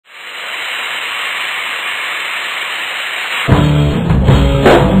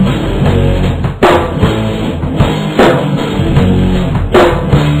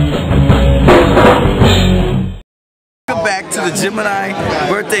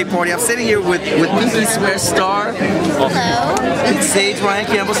birthday party. I'm sitting here with Pinky Swear star. Hello. Saige Ryan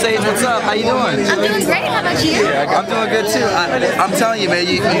Campbell. Saige, what's up? How you doing? I'm doing great. How about you? I'm doing good too. I'm telling you, man,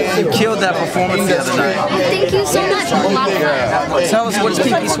 you killed that performance the other night. Thank you so much. A lot of fun. Tell us, what is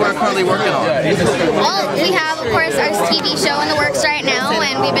Pinky Swear currently working on? Well, we have, of course, our TV show in the works right now,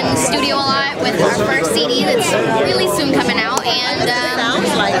 and we've been in the studio a lot with our first CD that's really soon coming out, and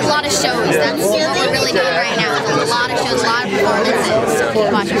a lot of shows. That's what we're really doing right now. A lot of shows, a lot of performances. So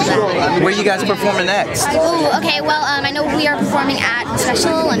keep watching for that. Where are you guys performing next? Ooh, okay. Well, I know we are performing at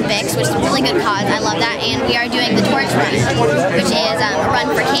Special Olympics, which is a really good cause. I love that, and we are doing the Torch Run, which is a run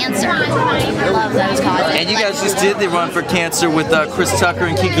for cancer. I love those causes. And you guys just did the run for cancer with Chris Tucker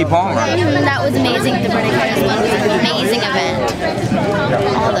and Keke Palmer. That was amazing. The birthday party was an amazing event.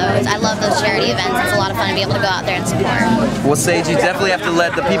 All those. I love those charity events. It's a lot of fun to be able to go out there and support. Well, Saige, you definitely have to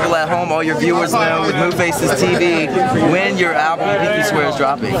let the people at home, all your viewers, know with Moofaces TV when your album Pinky Swear is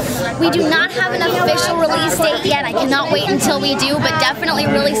dropping. We do not have an official release date yet. I cannot wait until we do, but definitely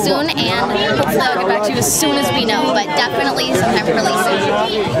really soon, and hopefully I'll get back to you as soon as we know, but definitely sometime really soon.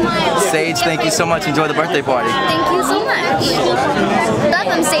 Saige, thank you so much. Enjoy the birthday party. Thank you so much.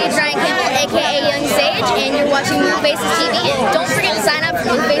 I'm Saige Ryan Campbell, aka Young Saige, and you're watching Moofaces TV, and don't forget to sign up for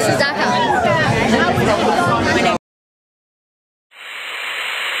Moofaces.com.